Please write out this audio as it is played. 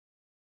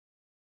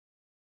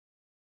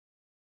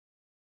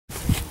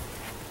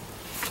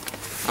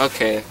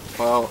Okay,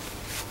 well,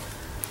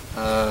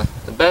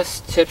 the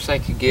best tips I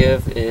could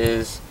give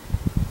is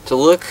to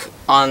look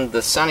on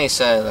the sunny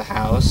side of the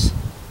house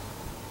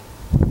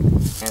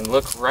and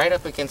look right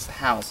up against the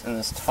house in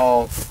this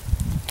tall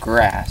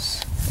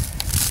grass.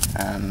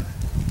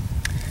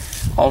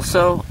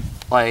 Also,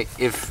 like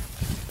if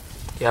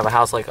you have a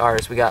house like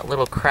ours, we got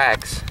little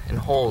cracks and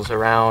holes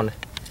around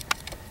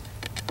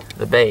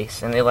the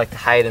base, and they like to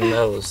hide in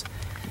those.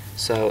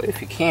 So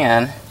if you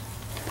can,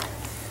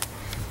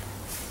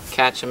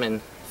 catch them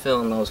and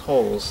fill in those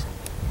holes.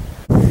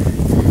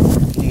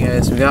 You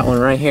guys, we got one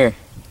right here.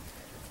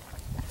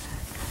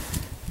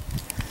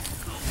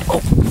 Oh,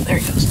 there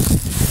he goes.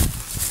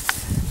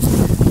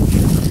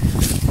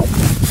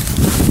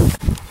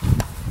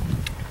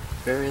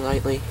 Very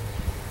lightly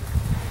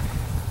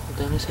pull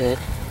down his head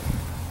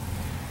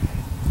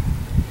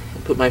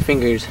and put my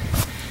fingers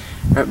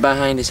right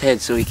behind his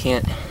head so he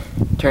can't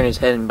turn his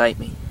head and bite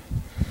me.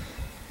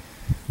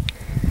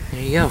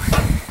 There you go.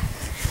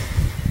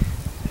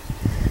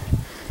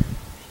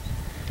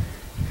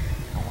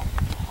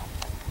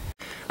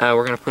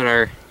 We're going to put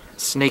our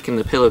snake in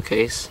the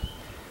pillowcase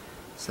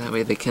so that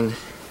way they can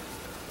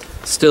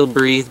still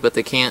breathe but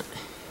they can't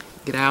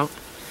get out.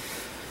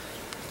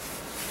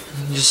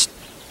 And just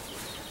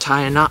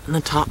tie a knot in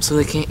the top so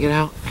they can't get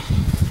out.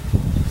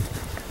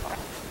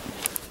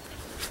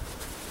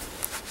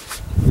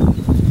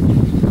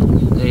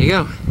 There you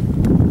go.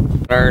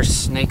 Our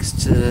snake's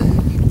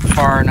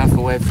far enough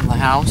away from the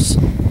house.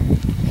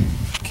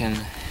 We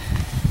can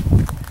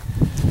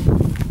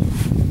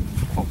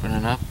open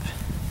it up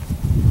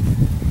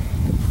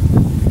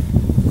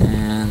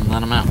and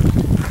let him out.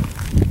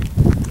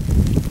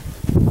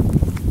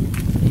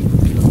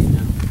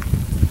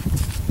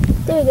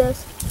 There he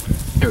goes.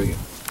 There we go.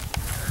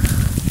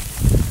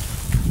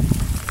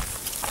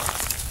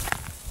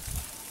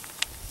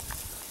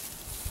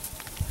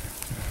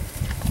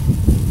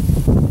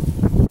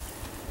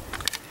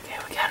 Okay,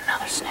 we got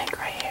another snake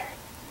right here.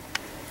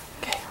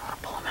 Okay, I'm gonna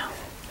pull him out.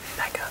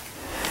 Back up.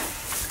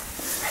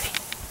 Ready?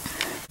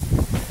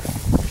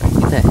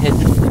 Get that head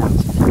down.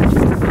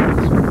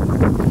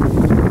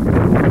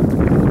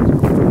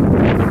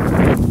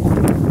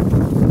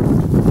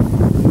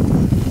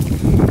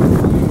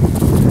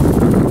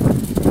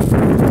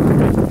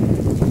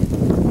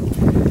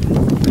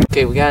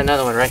 Okay, we got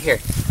another one right here.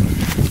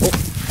 Oh,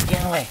 get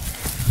in the way.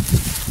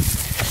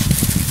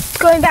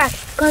 Going back,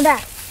 going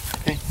back.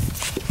 Okay.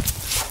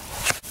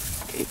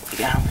 Okay, we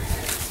got him.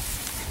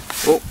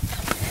 Oh.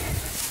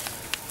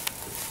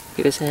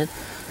 Get his head.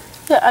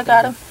 Yeah, I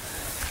got him.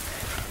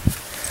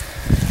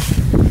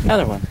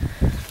 Another one.